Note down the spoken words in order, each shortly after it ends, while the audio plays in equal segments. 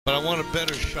But I want a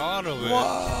better shot of it.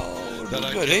 Wow,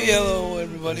 good. Hey, hello,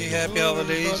 everybody. Happy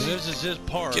holidays. This is his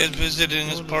park. Get visiting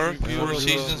his park, Four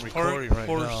Seasons Park. Right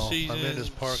Four now. Seasons I'm in his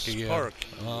park again.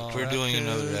 We're doing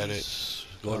another edit.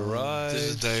 Go to rides. This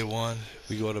is day one.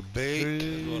 We go to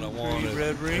bait. What I want.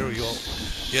 Red rings. There we go.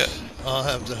 Yeah. I'll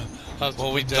have to.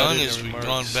 What we've done is we've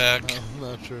gone back. I'm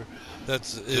not sure.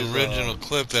 That's the original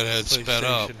clip that had sped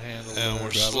up, and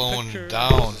we're slowing picture.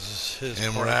 down.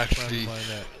 And we're actually,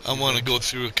 I want to go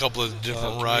through a couple of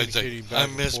different rides. I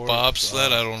miss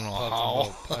BOBSLED, I don't know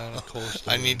how.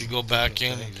 I need to go back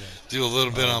in and do a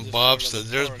little bit on BOBSLED.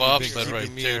 There's BOBSLED right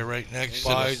there, right next to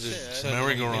the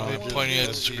merry-go-round. I'm pointing at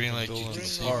the screen like you can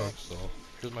see.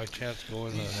 Here's my chance to go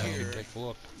in there and take a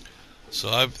look. So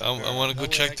I want to go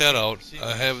check that out.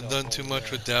 I haven't done too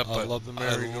much with that, but I love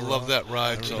that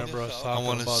ride. So I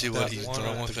want to see what he's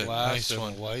doing with it. Nice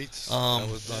one.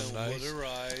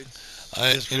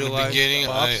 In the beginning,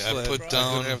 I put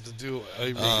down his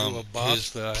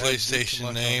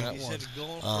PlayStation name,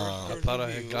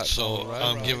 so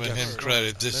I'm giving him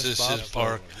credit. This is his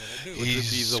park.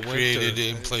 He's created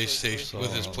in PlayStation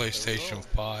with his PlayStation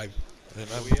 5.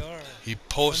 He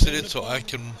posted it so I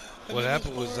can. What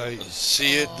happened was I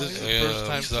see it. This is the first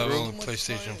time through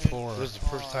PlayStation 4. This is the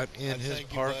first time in his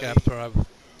park after I've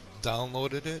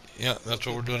downloaded it. Yeah, that's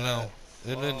what we're doing now.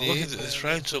 And then look at this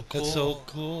ride, so cool. It's so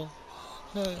cool.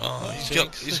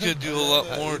 He's gonna do a lot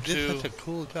more too. Such a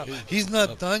cool job. He's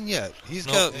not done yet. He's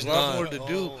got a lot more to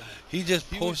do. He just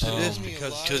posted this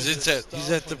because it's at he's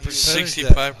at the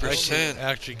 65%.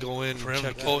 Actually go in for him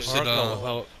and to post it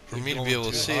on. For me to be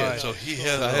able to see it, so he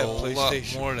has a lot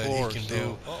more that he can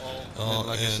do.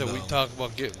 Like I said, we talked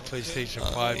about getting PlayStation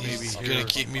 5 maybe. He's gonna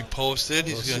keep me posted.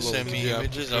 He's gonna send me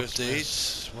images,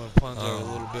 updates.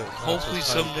 Hopefully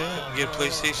someday I can get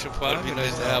PlayStation 5. It'd be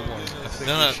nice to have one.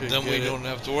 Then we don't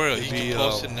have to worry. He can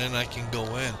post it, and then I can go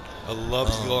in. I'd love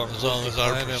to go on as long as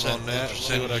our percentage is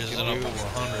up over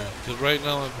 100. Because right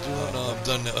now I'm doing I've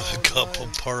done a couple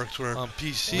parks where on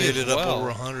PC made it up over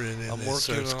 100 and then I'm it working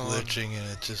starts on glitching and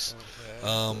it just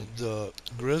the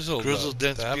Grizzle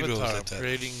Dance avatar,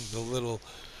 creating the little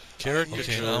character.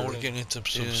 Okay, now we're getting into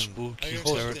some spooky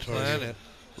territory.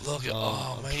 Look at,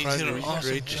 oh man, he's doing an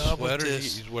awesome job with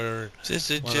this. He's wearing. This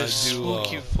is just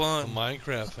spooky fun. A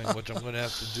Minecraft thing, which I'm going to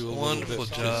have to do a wonderful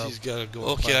little bit. Job. He's got to go.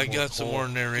 Okay, I got some more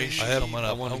narration coming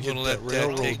up. I'm going to let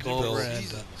that take over,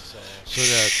 so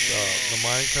that the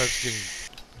minecarts can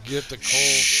get the coal.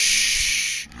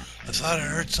 Shh. I thought I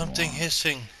heard something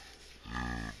hissing.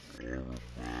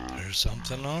 There's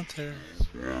something out there.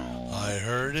 I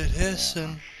heard it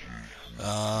hissing.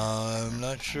 I'm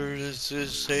not sure this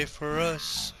is safe for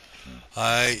us.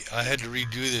 I had to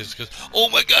redo this because, oh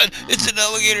my God, it's an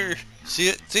alligator. See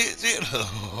it? See it? See it?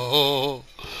 Oh,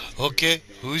 okay.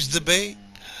 Who's the bait?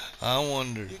 I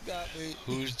wonder.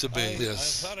 Who's the bait?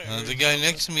 Yes. The guy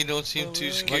next to me don't seem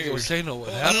too scared. Like I was saying,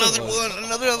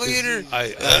 another alligator.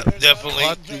 Definitely.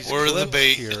 We're the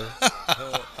bait. Here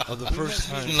of the first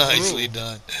time. Nicely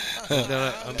done.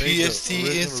 PST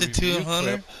Institute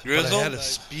Hunter Grizzle. I had to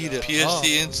speed it PST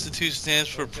Institute stands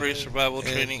for Pre-Survival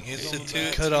Training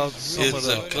Institute. Cut out it's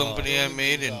a company I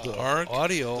made in Park.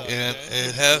 Audio. And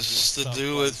it has to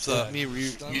do with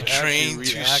you train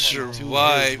to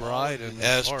survive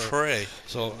as prey.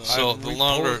 So the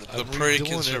longer the prey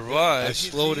can survive, I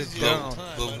slowed it down.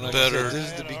 The better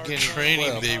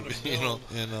training they,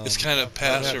 it's kind of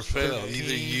pass or fail.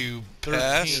 Either you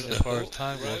pass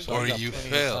or you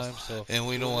fail, and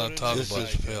we don't want to talk about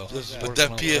fail. But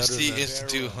that PST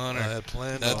Institute Hunter,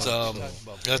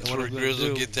 that's where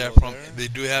Grizzle get that from. They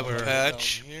do have a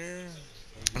patch,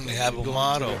 and they have a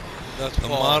motto. The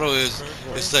motto is,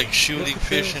 it's like shooting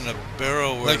fish in a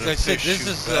barrel where the fish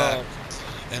shoot back.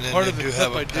 And then they do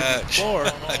have a patch.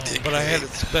 But I had it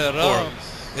sped up.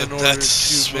 In order to make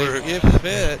it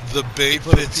fit, the bait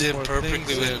fits in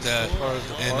perfectly with that.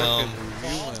 And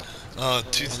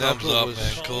 2 thumbs up,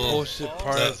 man. Cool. The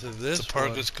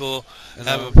park is cool.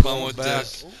 Having fun with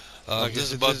this. This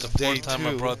is about the 4th time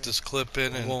I brought this clip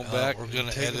in, and we're going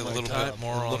to edit a little bit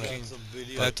more on it.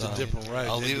 But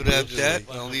I'll leave it at that.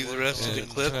 I'll leave the rest of the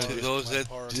clip to those that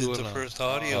did the first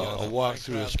audio. I'll walk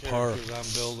through this park.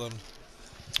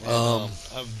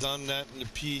 I've done that in the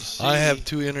PC. I have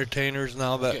 2 entertainers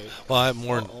now that, well, I have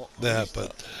more than that,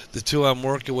 but the 2 I'm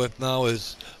working with now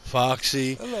is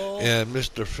Foxy and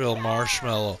Mr. Phil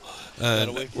Marshmallow,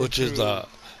 and which is I'm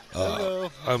made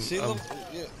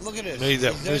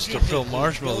that Mr. Phil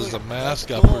Marshmallow is the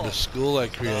mascot for the school I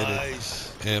created,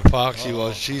 and Foxy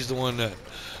she's the one that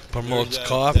promotes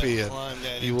coffee, and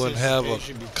you wouldn't have a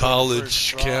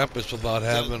college campus without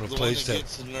having a place that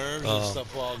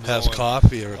has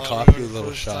coffee or a coffee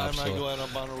little shop.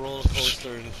 So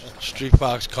Street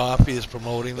Fox Coffee is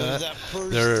promoting that.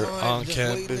 They're on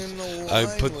campus. I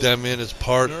put them in as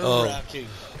part of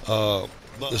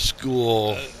the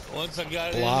school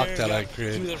block that I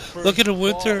created. Look at the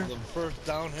winter.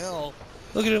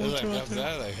 Look at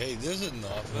it. Hey, this is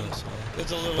nothing.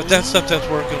 But that's stuff that's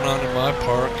working on in my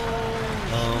park.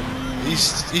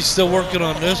 He's still working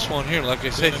on this one here. Like I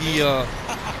said,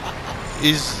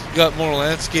 he's got more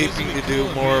landscaping to do,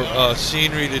 more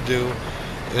scenery to do,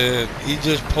 and he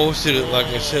just posted it, like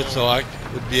I said, so I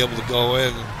would be able to go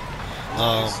in.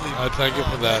 I thank him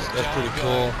for that. That's pretty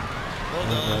cool.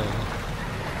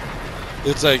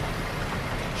 It's like,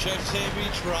 should I save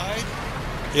each ride?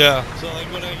 Yeah. So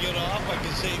like when I get off, I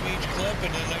can save each clip,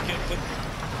 and then I can put.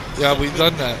 Yeah, we've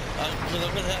done that. Because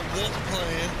I'm gonna have this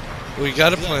playing. We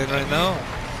got it playing right now.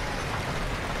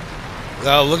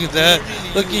 Wow, look at that!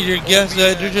 Look at your guests.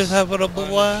 They're just having a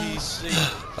blast.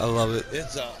 I love it.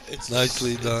 It's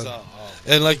nicely done.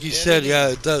 And like you said, yeah,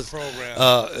 it does.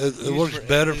 It works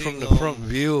better from the front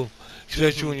view,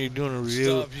 especially when you're doing a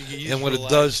review. And what it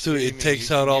does too, it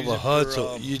takes out all the HUD,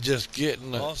 so you just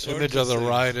getting the image of the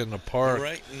ride in the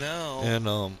park and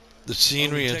the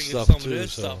scenery and stuff too.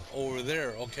 So over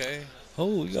there, okay.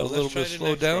 Oh, we got a little bit of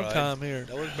slow down time here.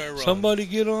 Somebody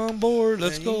get on board.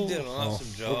 Let's go. We're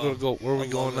gonna go. Where are we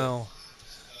going now?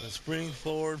 Spring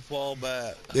forward, fall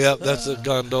back. Yeah, that's the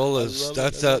gondolas.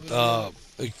 That's that.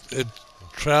 It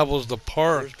travels the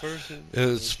park.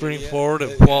 It's spring forward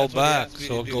and fall back,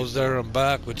 so it goes there and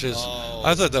back, which is.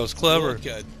 I thought that was clever. Look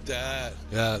at that.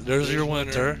 Yeah, there's your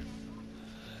winter.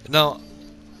 Now,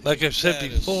 like I've said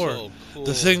before,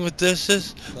 the thing with this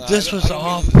is, this was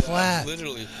all flat.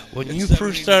 When you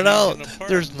first start out,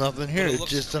 there's nothing here. It's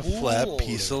just a flat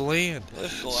piece of land.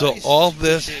 So all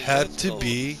this had to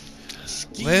be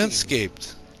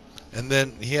landscaped. And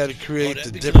then he had to create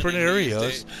the different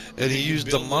areas, and he used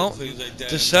the mountain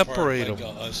to separate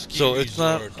them. So it's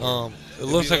not, it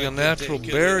looks like a natural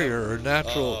barrier or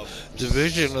natural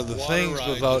division of the things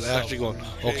without actually going,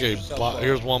 okay,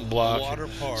 here's one block.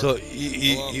 So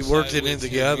he worked it in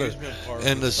together.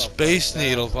 And the Space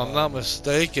Needle, if I'm not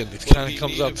mistaken, it kind of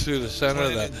comes up through the center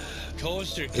of that.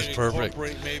 It's perfect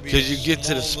because you get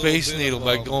to the Space Needle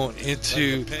by going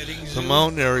into the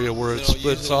mountain area where it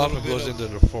splits off and goes into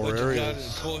the four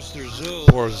areas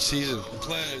for the season.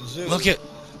 Look at,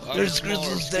 there's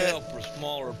Grizzly's dead. For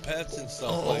smaller pets and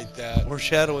stuff like that. We're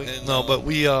shadowing. No, but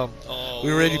we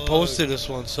already posted this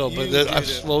one, so but I've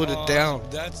slowed it down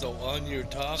That's the one you're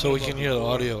talking so we can hear the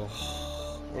audio.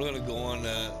 We're gonna go on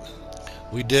that.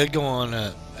 We did go on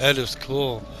that. That is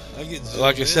cool.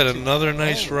 Like I said, another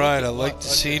nice ride. I like the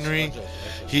scenery.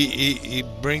 He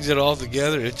brings it all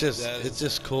together. It's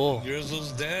just cool.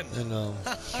 Grizzle's dead. And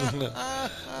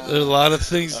there's a lot of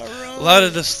things, a lot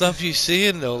of the stuff you see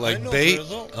in though, like bait,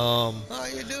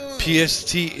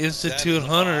 PST Institute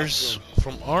Hunters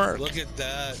from ARC. Look at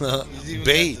that.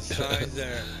 Bait.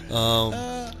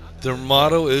 Their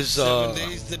motto is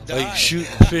like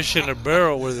shooting fish in a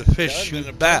barrel where the fish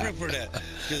shoot back.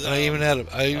 And I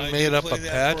even made up a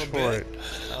patch for it.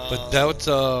 But that's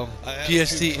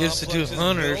PST Institute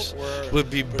Hunters would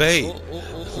be bait.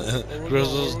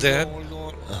 Grizzle's Den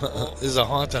is a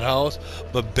haunted house,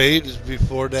 but bait is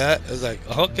before that. It's like,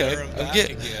 okay, I'm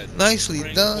getting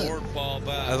nicely done.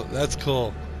 That's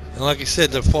cool. And like I said,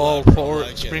 the fall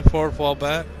forward, spring forward, fall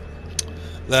back.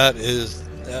 That is.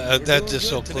 That's just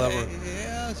so clever,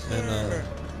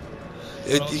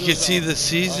 and you can see the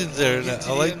seasons there. And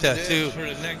I like that too.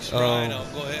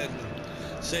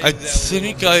 I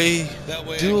think I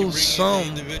do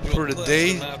some for the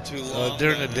day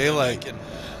during the daylight,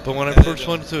 but when I first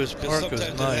went to his park, it was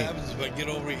night.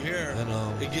 And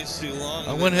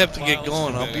I'm gonna have to get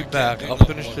going. I'll be back. I'll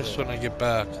finish this when I get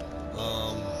back.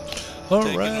 All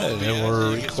right, and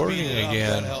we're recording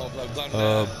again.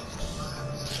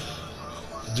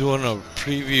 Doing a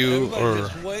preview or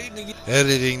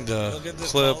editing the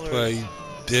clip I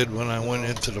did when I went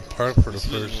into the park for the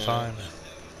first time.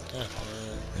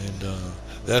 And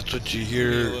that's what you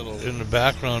hear in the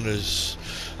background is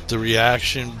the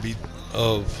reaction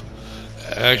of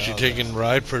actually taking a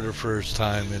ride for the first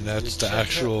time, and that's the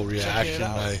actual reaction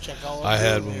I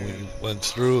had when we went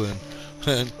through,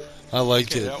 and I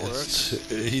liked it.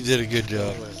 He did a good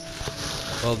job.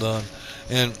 Well done.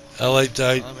 And I like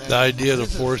the idea of the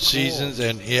 4 seasons,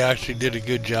 and he actually did a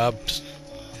good job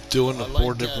doing the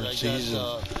 4 different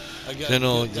seasons. You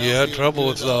know, you had trouble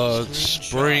with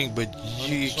spring, but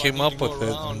you came up with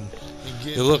it, and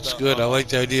it looks good. I like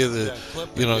the idea that,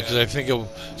 you know, because I think of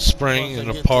spring in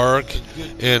the park,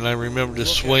 and I remember the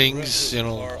swings, you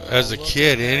know, as a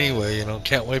kid anyway. You know,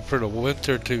 can't wait for the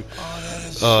winter to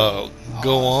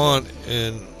go on,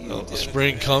 and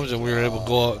spring comes, and we were able to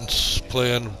go out and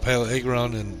play on the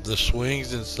playground and the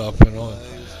swings and stuff, you know.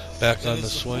 Back on the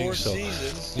swing, so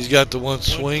he's got the one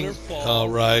swing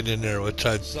ride in there, which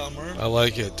I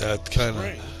like it.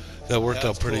 That worked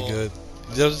out pretty good.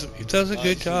 He does a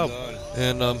good job,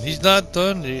 and he's not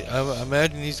done. I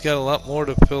imagine he's got a lot more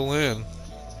to fill in.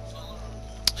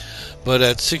 But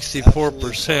at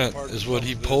 64% is what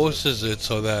he posts it,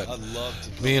 so that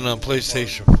being on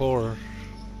PlayStation 4,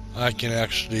 I can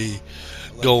actually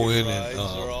go in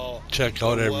and check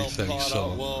out everything.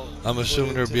 So I'm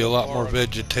assuming there'll be a lot more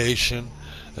vegetation.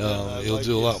 You'll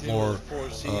do a lot more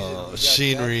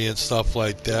scenery and stuff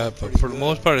like that. But for the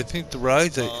most part, I think the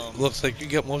rides, it looks like you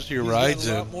get most of your rides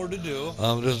in.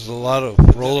 There's a lot of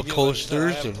roller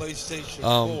coasters, and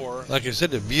like I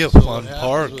said, it'd be a fun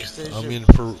park. I mean,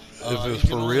 if it was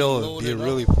for real, it'd be a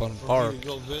really fun park.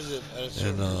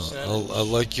 And I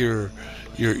like your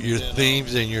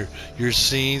themes and your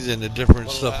scenes and the different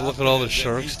stuff. Look at all the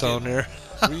sharks down there.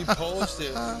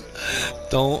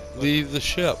 Don't leave the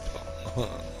ship. Okay,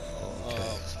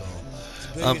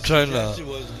 so I'm trying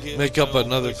to make up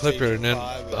another clip here, and then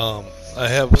I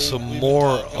have some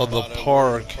more of the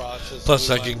park. Plus,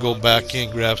 I can go back in,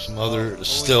 grab some other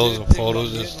stills and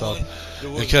photos and stuff,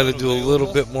 and kind of do a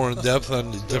little bit more in depth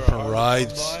on the different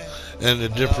rides and the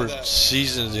different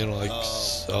seasons, you know, like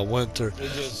winter.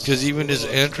 Because even his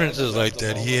entrance is like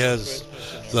that. He has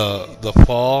the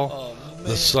fall,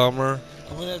 the summer,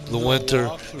 the winter,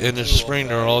 and the spring.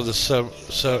 They're all you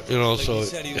know. So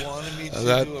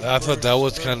that I thought that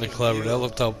was kind of clever. That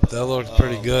looked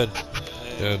pretty good.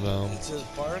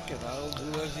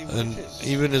 And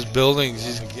even his buildings,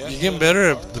 he's getting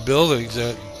better at the buildings.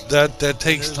 That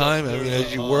takes time. I mean,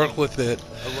 as you work with it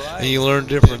and you learn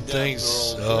different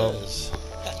things,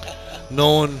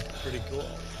 knowing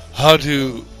how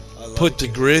to put the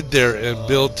grid there and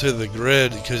build to the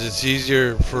grid, because it's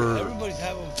easier for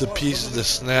the pieces to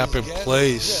snap in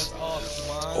place,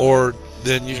 or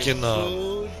then you can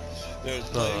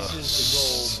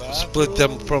split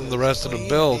them from the rest of the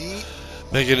build,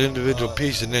 make an individual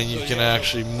piece, and then you can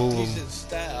actually move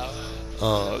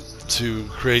them to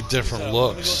create different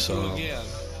looks.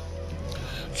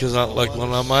 Because like when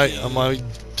on my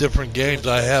different games,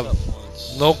 I have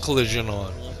no collision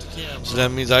on, so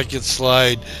that means I can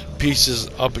slide pieces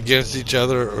up against each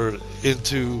other or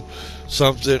into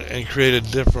something and create a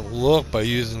different look by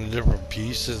using the different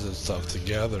pieces and stuff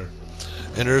together.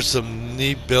 And there's some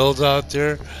neat builds out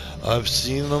there. I've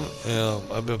seen them.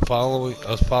 I was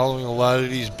following a lot of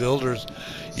these builders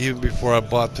even before I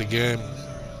bought the game,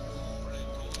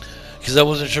 because I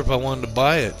wasn't sure if I wanted to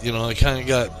buy it. You know, I kind of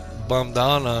got bummed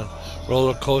out on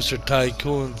Roller Coaster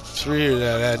Tycoon 3, or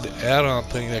that add-on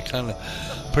thing that kind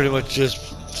of pretty much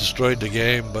just destroyed the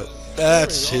game. But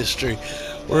that's history.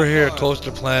 We're here at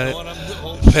Coaster Planet.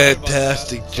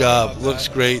 Fantastic job. Looks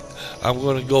great. I'm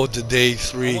going to go to day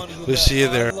 3. We'll see you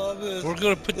there. We're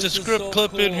going to put the script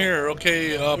clip in here.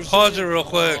 Okay, pause it real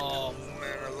quick.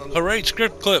 Alright,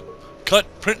 script clip. Cut,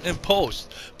 print, and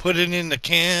post. Put it in the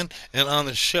can and on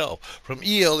the shelf. From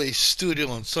ELA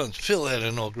Studio and Sons, Phil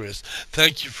and Ogris.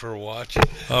 Thank you for watching.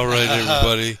 Alright,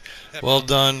 everybody. Well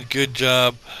done. Good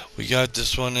job. We got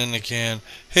this one in the can.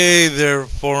 Hey there,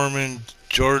 Foreman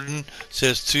Jordan.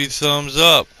 Says 2 thumbs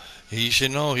up. He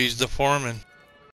should know he's the foreman.